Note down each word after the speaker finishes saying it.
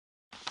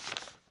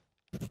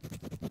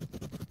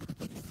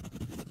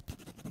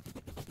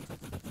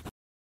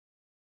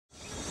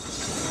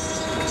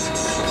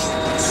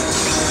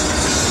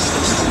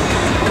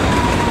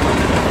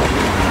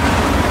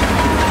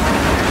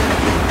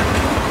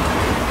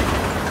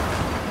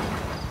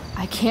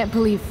can't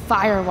believe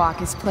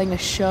Firewalk is playing a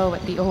show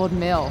at the old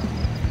mill.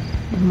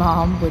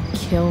 Mom would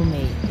kill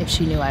me if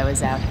she knew I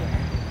was out here.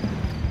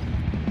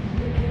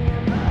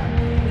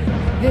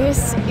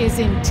 This is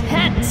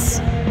intense!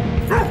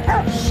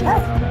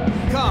 Shit.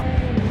 Come!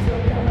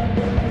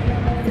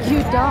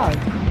 Cute dog.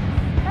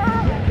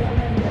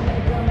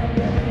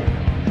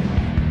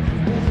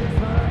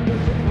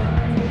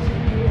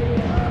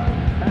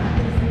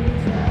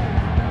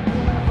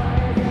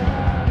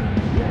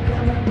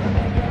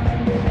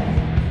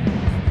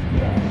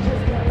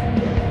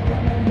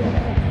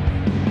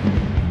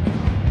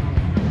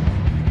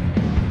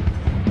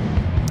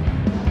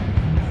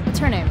 What's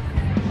her name?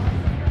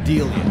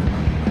 Delia.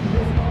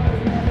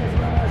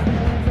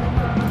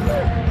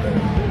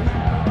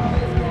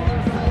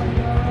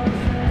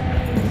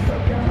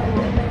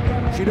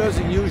 She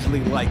doesn't usually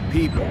like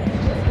people.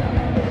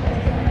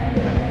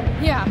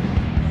 Yeah.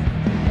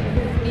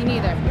 Me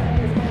neither.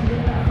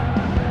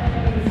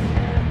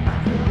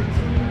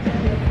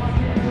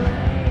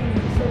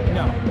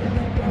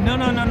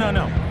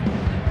 No.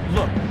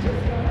 Look.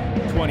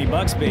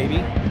 $20,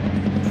 baby.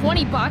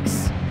 20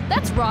 bucks?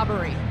 That's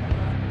robbery.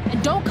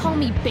 And don't call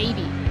me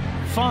baby.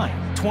 Fine.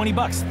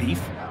 $20,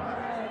 thief.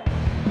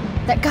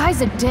 That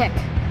guy's a dick.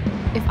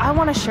 If I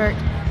want a shirt,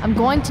 I'm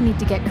going to need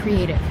to get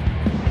creative.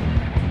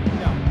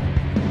 No.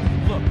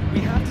 Look, we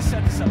have to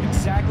set this up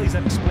exactly as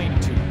I've explained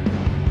it to you.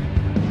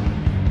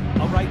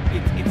 Alright,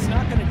 it's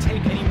not gonna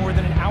take any more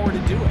than an hour to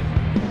do it.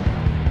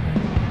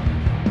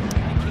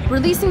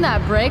 Releasing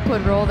that brake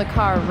would roll the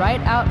car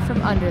right out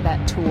from under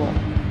that tool.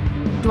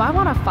 Do I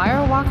want a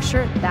Firewalk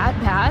shirt that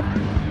bad?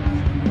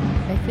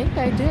 I think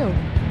I do.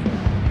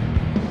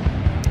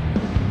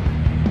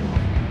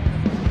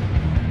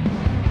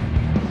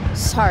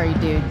 Sorry,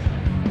 dude.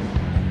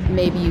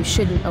 Maybe you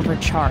shouldn't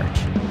overcharge.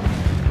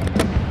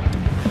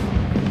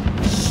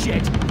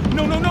 Shit!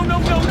 No!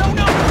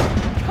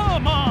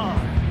 Come on!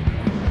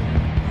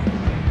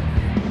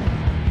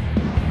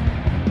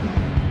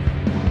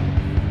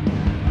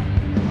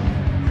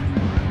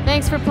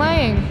 Thanks for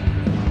playing,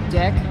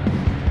 Dick.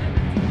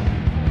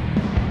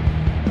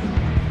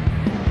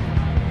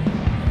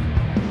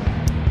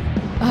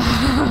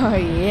 Oh,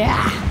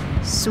 yeah.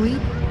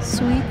 Sweet,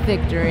 sweet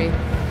victory.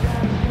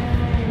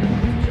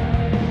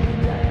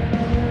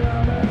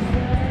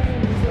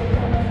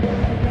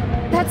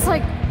 That's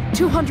like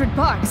 $200.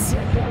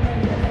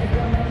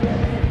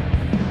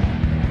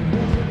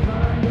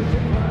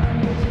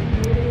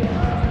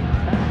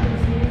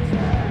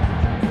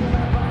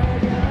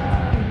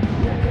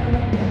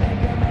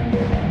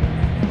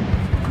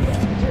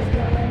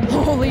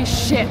 Holy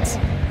shit!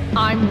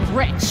 I'm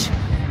rich!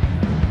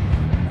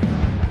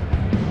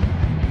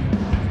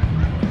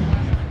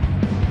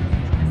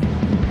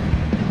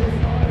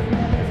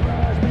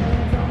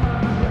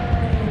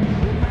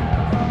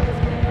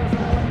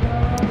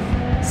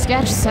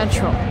 Sketch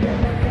Central.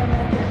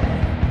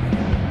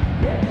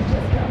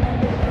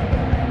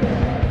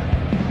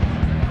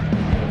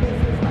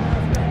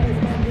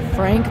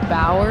 Frank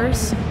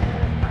Bowers?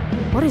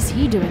 What is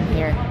he doing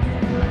here?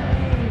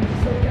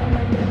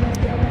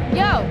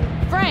 Yo,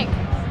 Frank!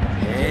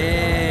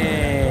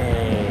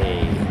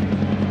 Hey!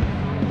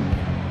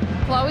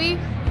 Chloe?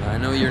 I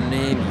know your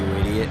name, you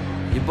idiot.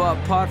 You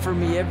bought pot for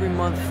me every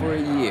month for a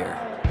year.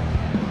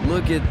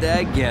 Look at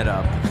that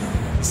getup.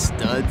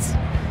 Studs.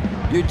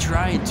 You're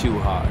trying too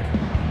hard.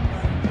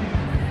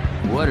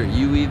 What are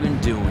you even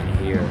doing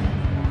here?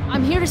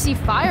 I'm here to see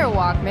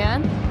Firewalk,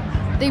 man.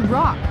 They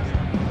rock.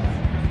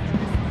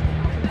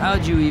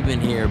 How'd you even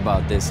hear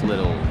about this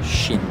little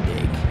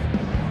shindig?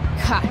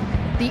 Ha,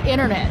 the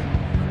internet.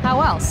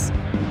 How else?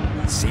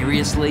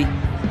 Seriously?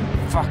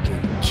 Fucking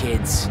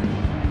kids.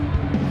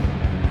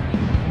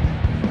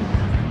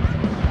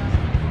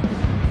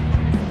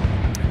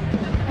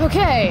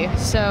 Okay,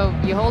 so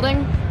you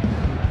holding?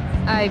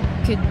 I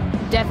could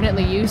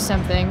definitely use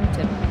something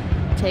to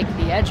take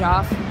the edge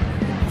off.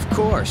 Of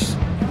course.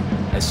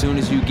 As soon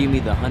as you give me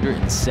the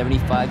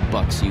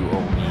 $175 you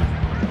owe me.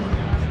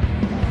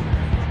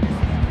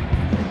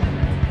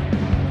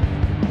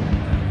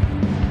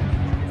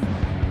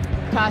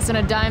 Toss in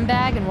a dime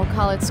bag and we'll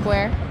call it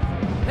square.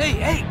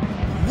 Hey!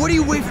 What are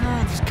you waving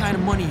around this kind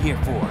of money here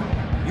for?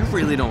 You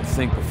really don't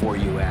think before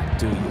you act,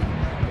 do you?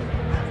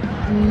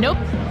 Nope.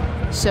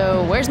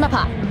 So where's my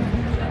pot?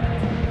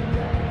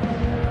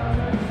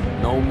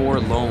 No more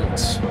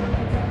loans.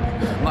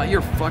 Not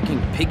your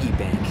fucking piggy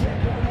bank.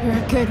 You're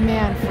a good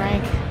man,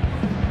 Frank.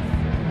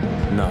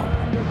 No.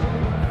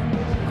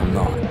 I'm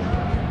not.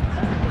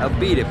 I'll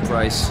beat it,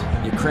 Price.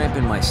 You're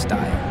cramping my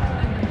style.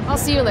 I'll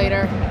see you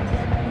later.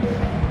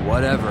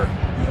 Whatever.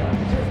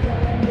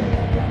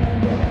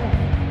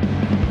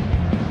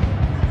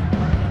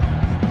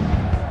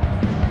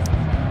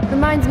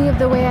 Reminds me of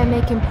the way I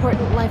make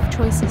important life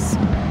choices.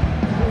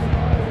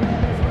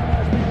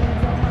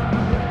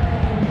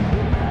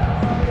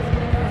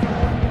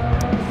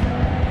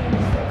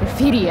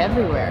 Graffiti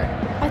everywhere.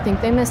 I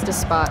think they missed a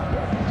spot.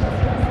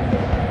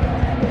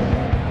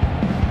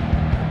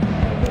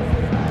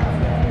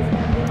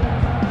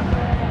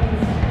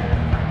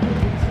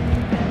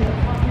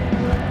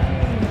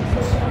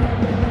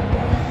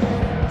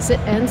 Sit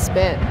and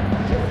spit.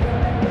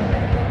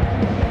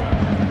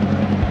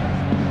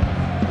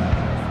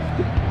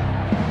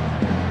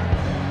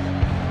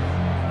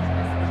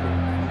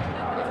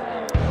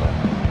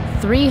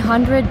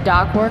 $300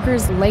 dock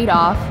workers laid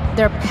off,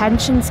 their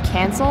pensions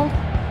canceled?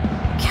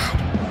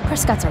 God,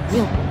 Prescott's a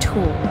real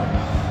tool.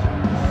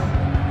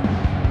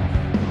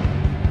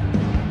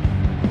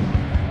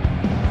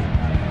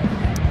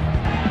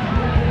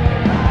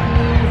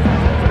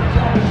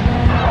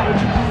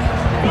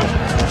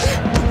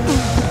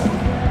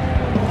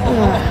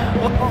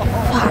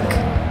 Fuck.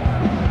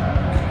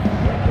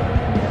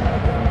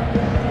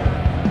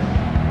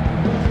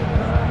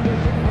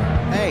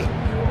 Hey,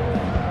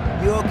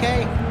 you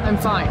okay? I'm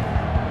fine.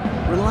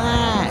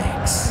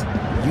 Relax.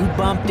 You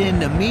bumped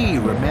into me,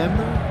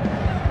 remember?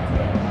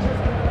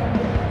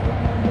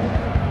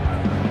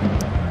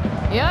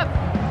 Yep.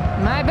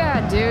 My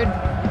bad, dude.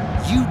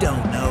 You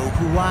don't know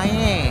who I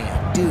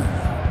am, do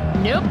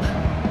you?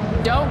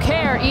 Nope. Don't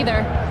care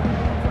either.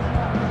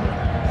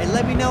 Hey,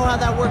 let me know how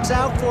that works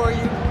out for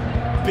you,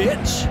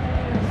 bitch.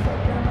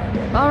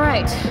 All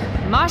right.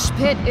 Mosh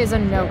pit is a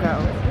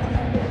no-go.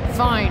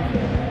 Fine.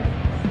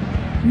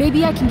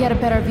 Maybe I can get a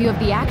better view of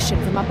the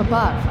action from up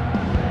above.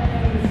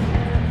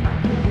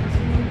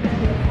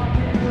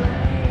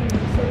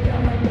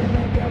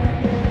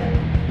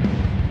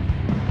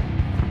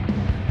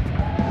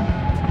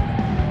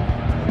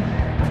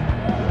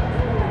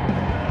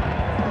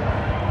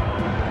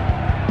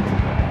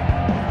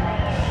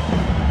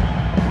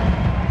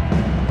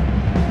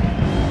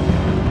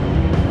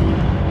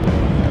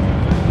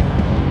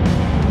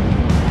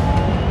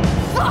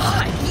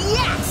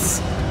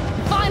 Yes!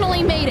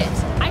 Finally made it!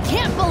 I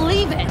can't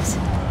believe it!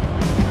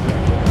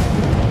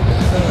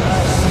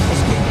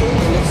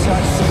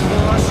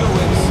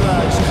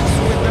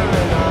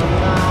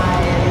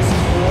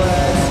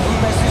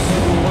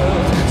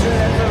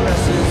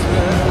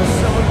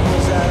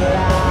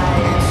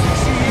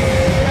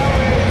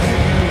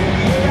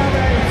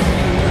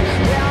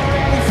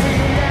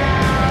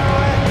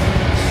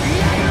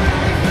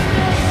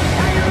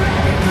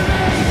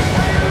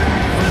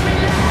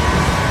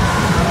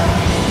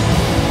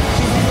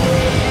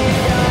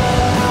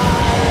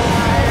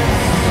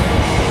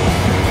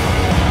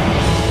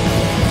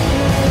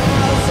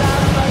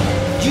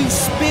 You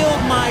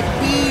spilled my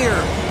beer,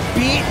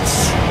 bitch.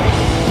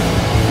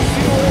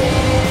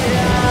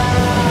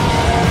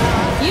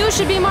 You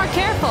should be more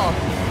careful.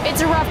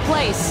 It's a rough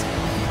place.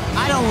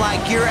 I don't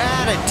like your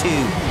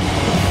attitude.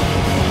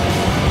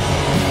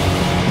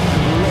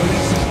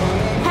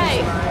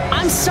 Hey,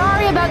 I'm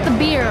sorry about the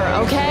beer,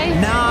 okay?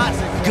 Not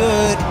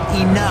good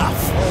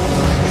enough.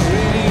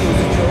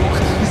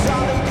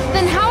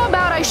 Then how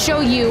about I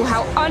show you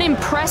how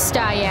unimpressed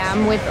I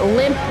am with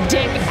limp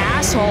dick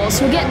assholes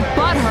who get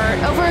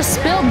butthurt over a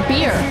spilled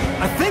beer?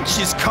 I think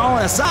she's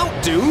calling us out,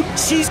 dude.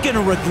 She's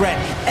gonna regret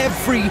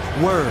every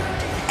word.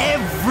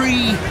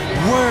 Every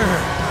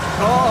word.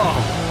 Oh,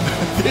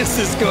 this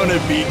is gonna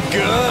be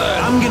good.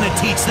 I'm gonna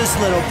teach this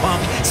little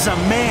punk some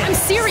I'm manners.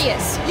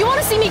 serious. You want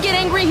to see me get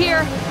angry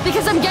here?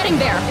 Because I'm getting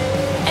there.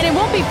 And it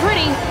won't be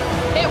pretty.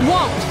 It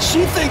won't.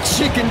 She thinks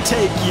she can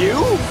take you?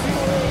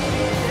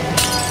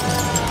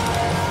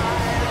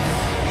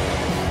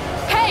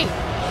 Hey,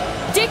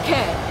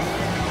 dickhead.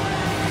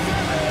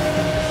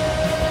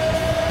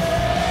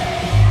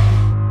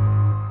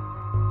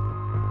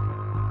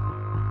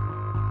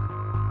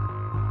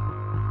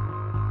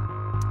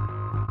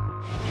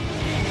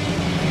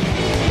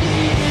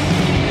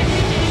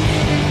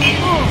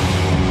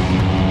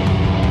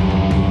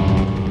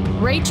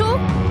 Rachel?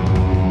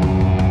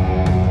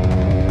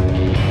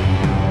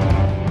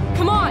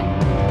 Come on.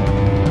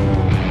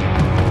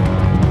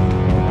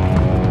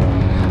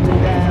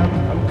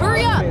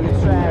 Hurry up.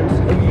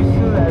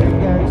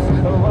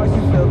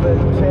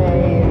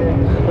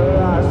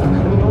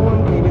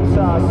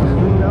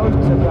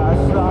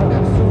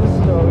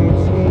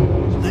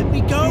 Let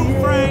me go,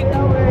 Frank.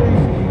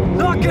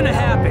 Not gonna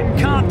happen.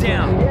 Calm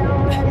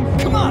down.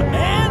 Come on,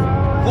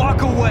 man.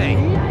 Walk away.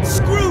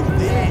 Screw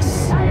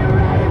this.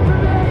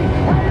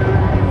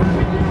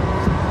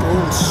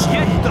 Bullshit.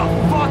 Get the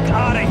fuck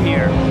out of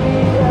here.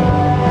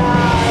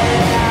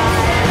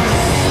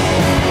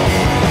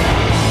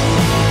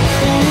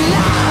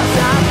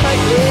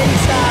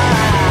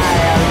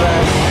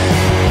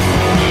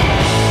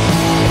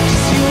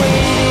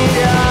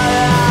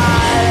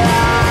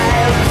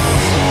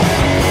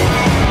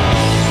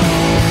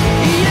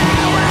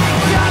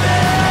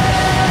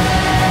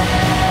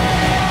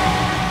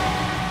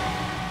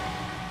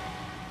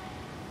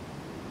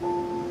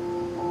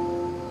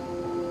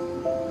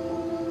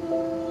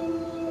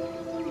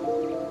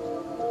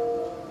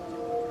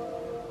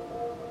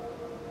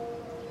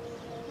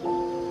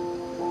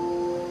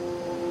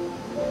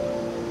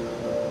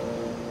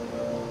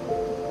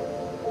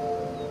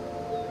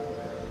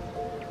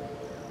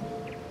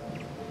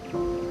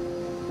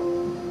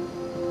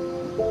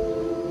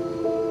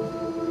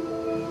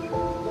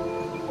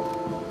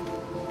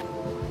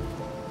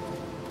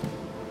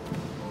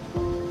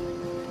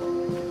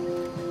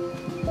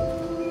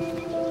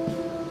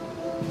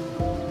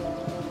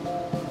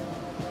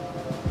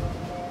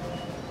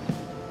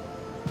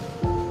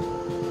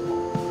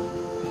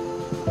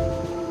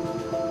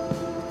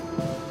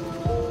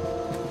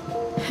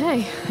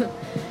 Hey,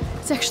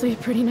 it's actually a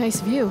pretty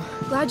nice view.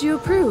 Glad you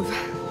approve.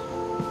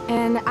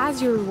 And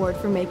as your reward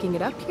for making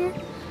it up here,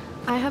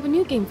 I have a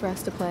new game for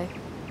us to play.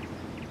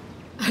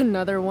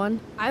 Another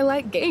one? I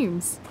like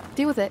games.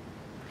 Deal with it.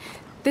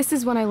 This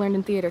is one I learned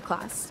in theater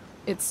class.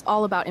 It's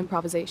all about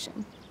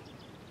improvisation.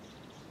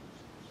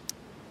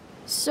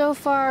 So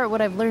far, what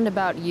I've learned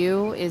about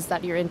you is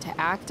that you're into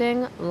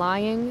acting,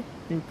 lying,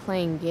 and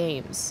playing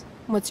games.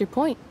 What's your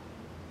point?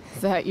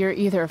 That you're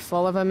either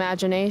full of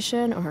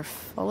imagination or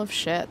full of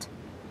shit.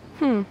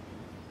 Let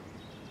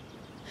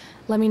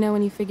me know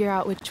when you figure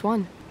out which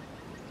one.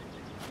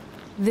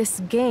 This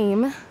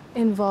game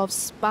involves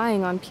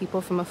spying on people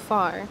from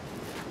afar.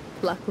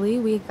 Luckily,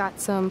 we got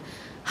some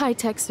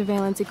high-tech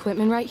surveillance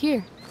equipment right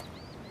here.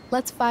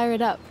 Let's fire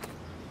it up.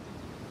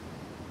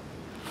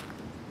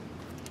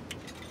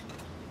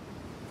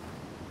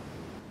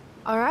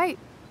 All right,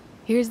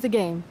 here's the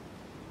game.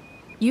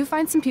 You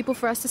find some people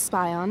for us to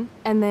spy on,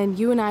 and then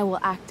you and I will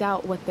act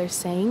out what they're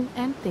saying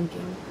and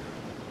thinking.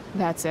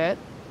 That's it?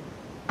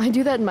 I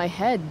do that in my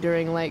head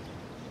during, like,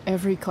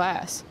 every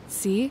class.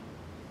 See?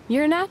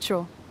 You're a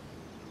natural.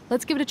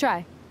 Let's give it a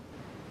try.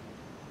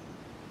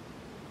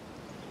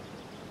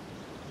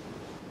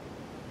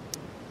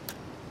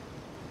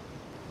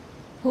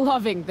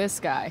 Loving this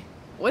guy.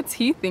 What's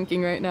he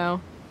thinking right now?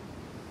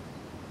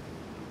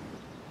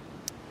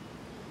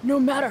 No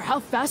matter how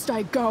fast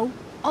I go,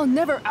 I'll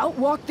never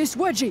outwalk this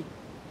wedgie.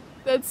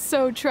 That's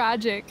so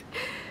tragic,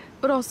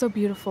 but also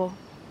beautiful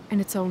in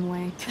its own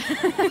way.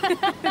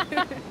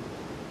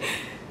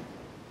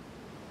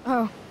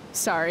 Oh,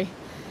 sorry.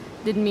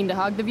 Didn't mean to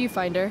hog the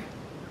viewfinder.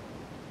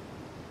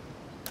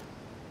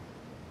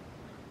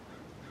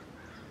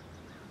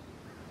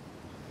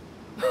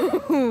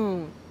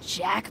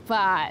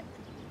 Jackpot!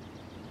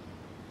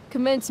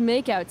 Commence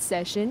makeout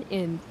session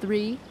in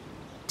 3,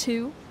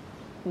 2,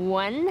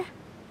 1.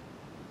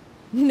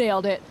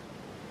 Nailed it.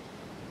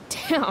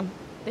 Damn,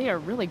 they are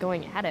really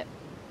going at it.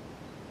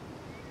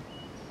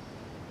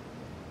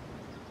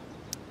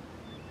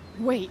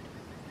 Wait,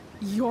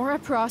 you're a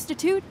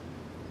prostitute?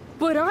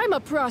 But I'm a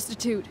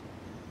prostitute!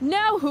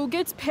 Now who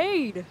gets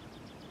paid?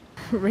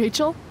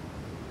 Rachel?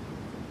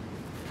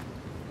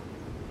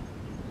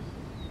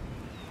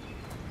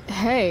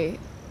 Hey,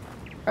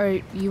 are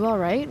you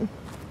alright?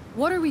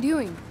 What are we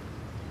doing?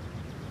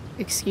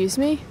 Excuse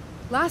me?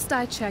 Last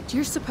I checked,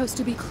 you're supposed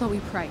to be Chloe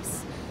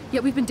Price.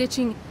 Yet we've been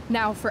ditching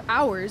now for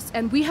hours,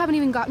 and we haven't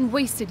even gotten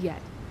wasted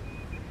yet.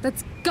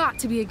 That's got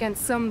to be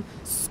against some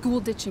school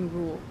ditching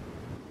rule.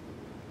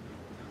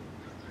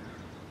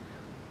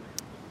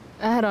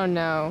 I don't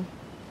know.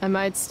 I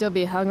might still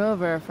be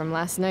hungover from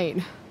last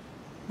night.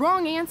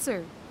 Wrong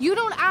answer. You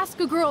don't ask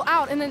a girl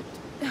out and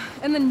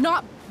then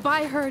not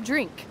buy her a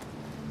drink.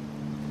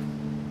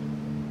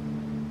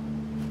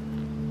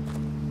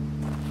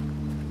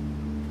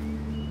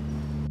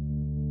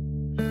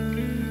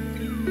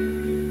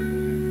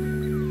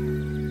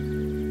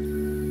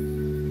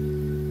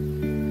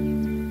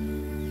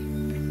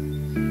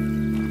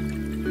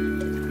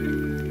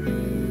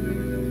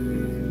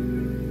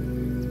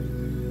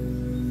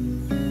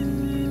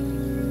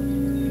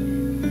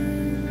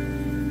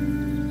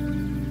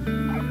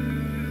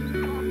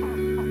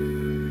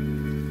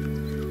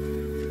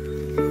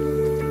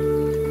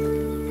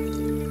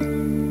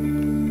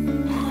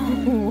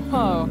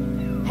 Whoa.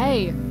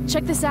 Hey,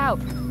 check this out.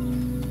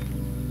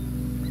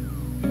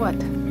 What?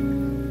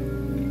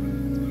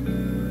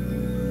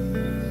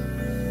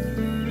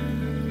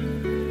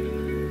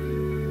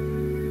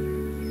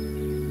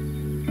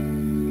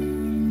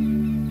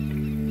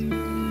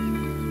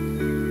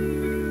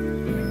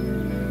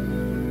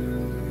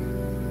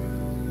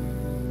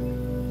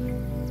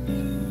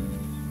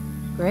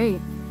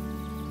 Great.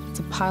 It's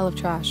a pile of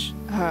trash.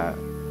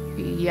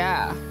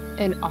 Yeah.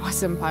 An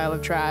awesome pile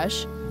of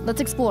trash. Let's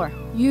explore.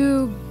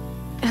 You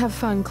have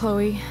fun,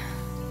 Chloe.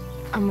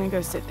 I'm gonna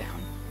go sit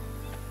down.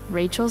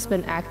 Rachel's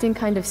been acting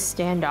kind of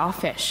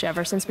standoffish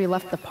ever since we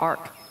left the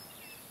park.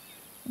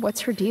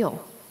 What's her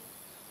deal?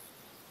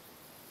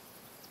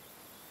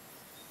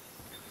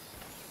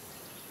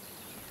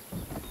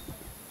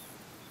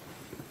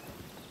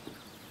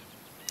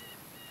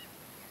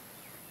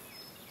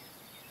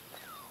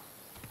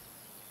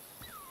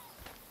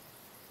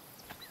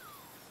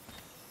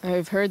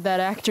 I've heard that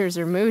actors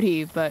are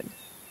moody, but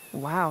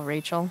wow,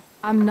 Rachel.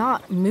 I'm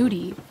not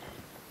moody.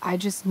 I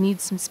just need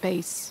some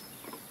space.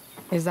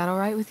 Is that all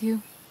right with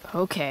you?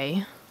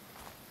 Okay.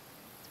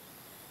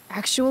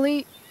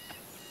 Actually,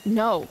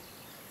 no.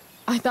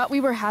 I thought we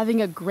were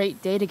having a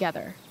great day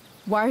together.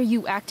 Why are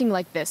you acting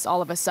like this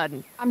all of a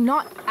sudden? I'm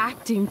not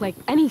acting like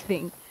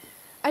anything.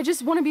 I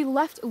just want to be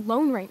left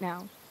alone right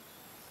now.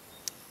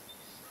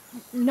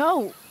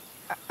 No.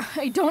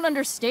 I don't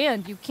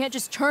understand. You can't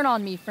just turn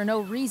on me for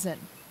no reason.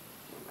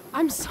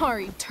 I'm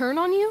sorry, turn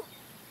on you?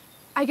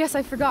 I guess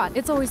I forgot.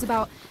 It's always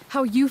about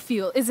how you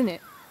feel, isn't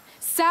it?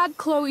 Sad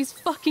Chloe's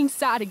fucking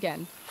sad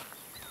again.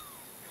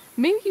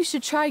 Maybe you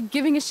should try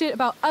giving a shit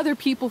about other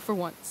people for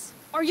once.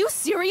 Are you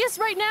serious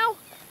right now?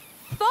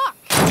 Fuck!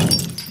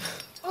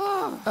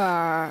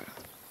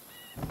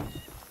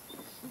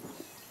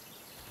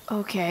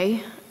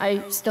 Okay,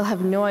 I still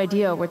have no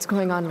idea what's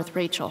going on with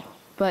Rachel,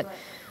 but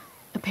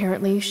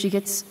apparently she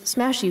gets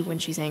smashy when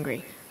she's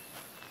angry.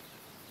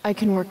 I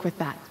can work with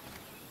that.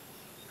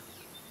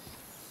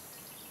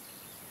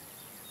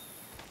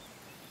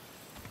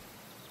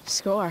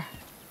 Score.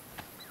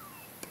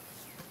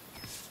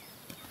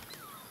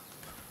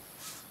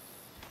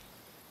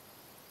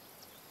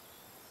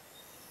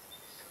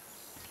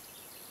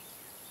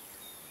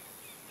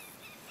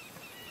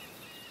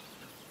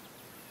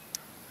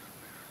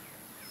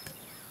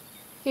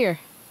 Here,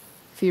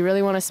 if you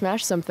really want to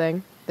smash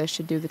something, this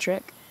should do the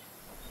trick.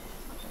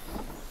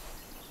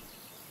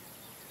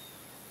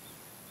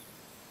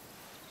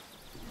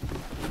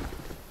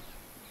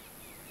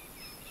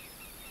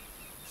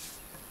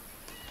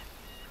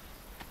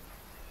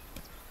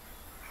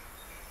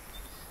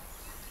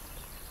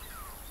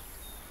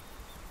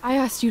 I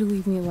asked you to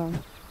leave me alone.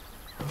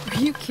 Are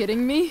you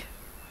kidding me?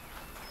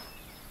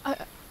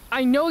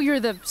 I know you're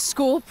the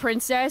school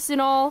princess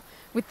and all,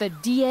 with the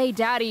DA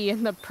daddy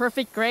and the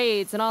perfect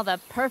grades and all the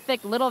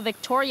perfect little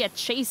Victoria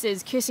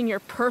chases kissing your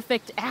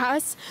perfect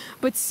ass,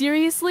 but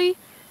seriously?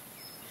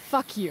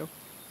 Fuck you.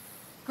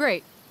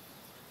 Great.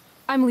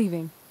 I'm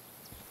leaving.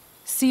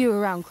 See you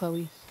around,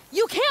 Chloe.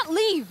 You can't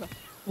leave!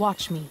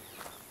 Watch me.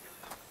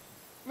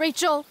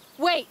 Rachel,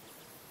 wait!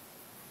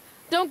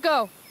 Don't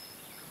go.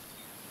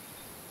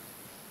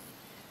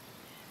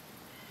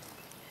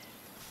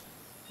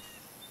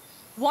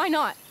 Why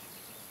not?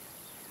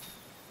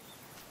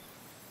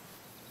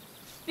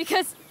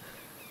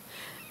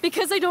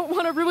 Because I don't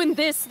want to ruin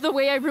this the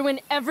way I ruin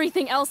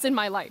everything else in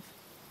my life.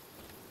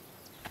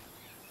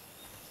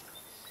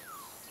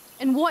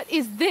 And what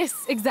is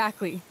this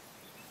exactly?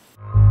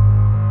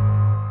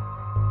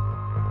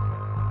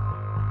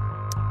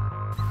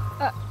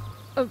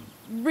 A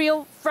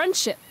real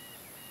friendship.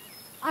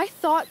 I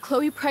thought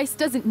Chloe Price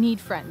doesn't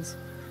need friends.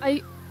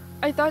 I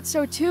thought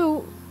so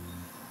too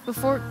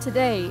before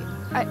today.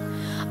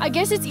 I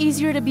guess it's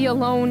easier to be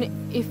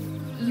alone if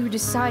you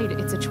decide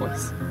it's a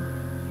choice.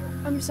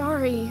 I'm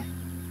sorry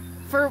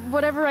for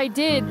whatever I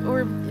did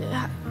or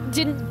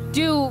didn't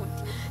do.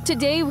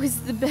 Today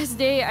was the best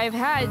day I've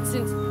had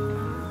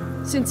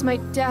since my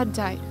dad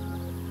died.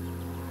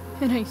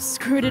 And I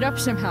screwed it up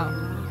somehow.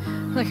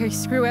 Like I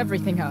screw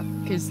everything up,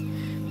 because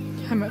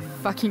I'm a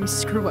fucking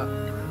screw-up.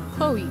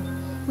 Chloe,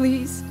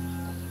 please.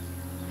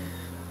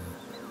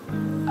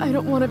 I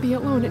don't want to be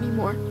alone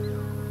anymore.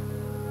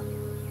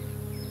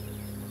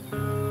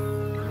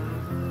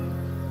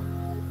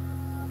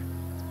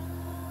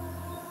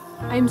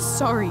 I'm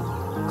sorry,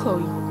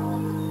 Chloe.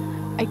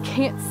 I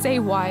can't say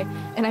why,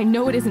 and I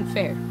know it isn't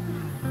fair,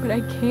 but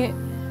I can't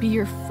be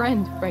your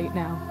friend right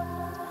now.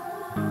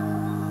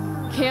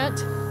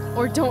 Can't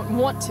or don't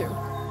want to.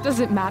 Does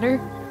it matter?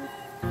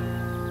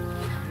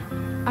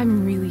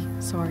 I'm really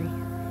sorry.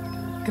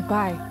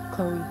 Goodbye,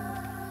 Chloe.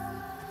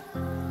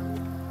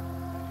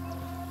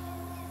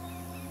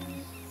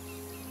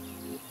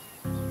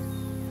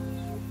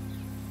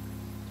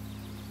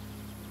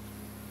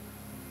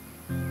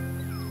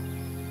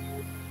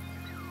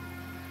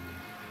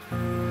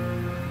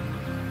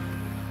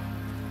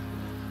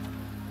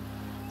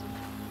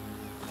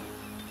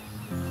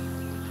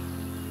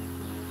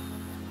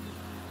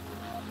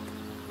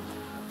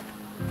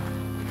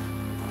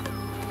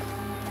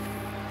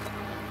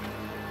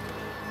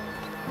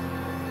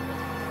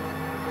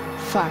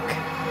 Fuck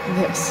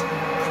this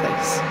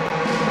place.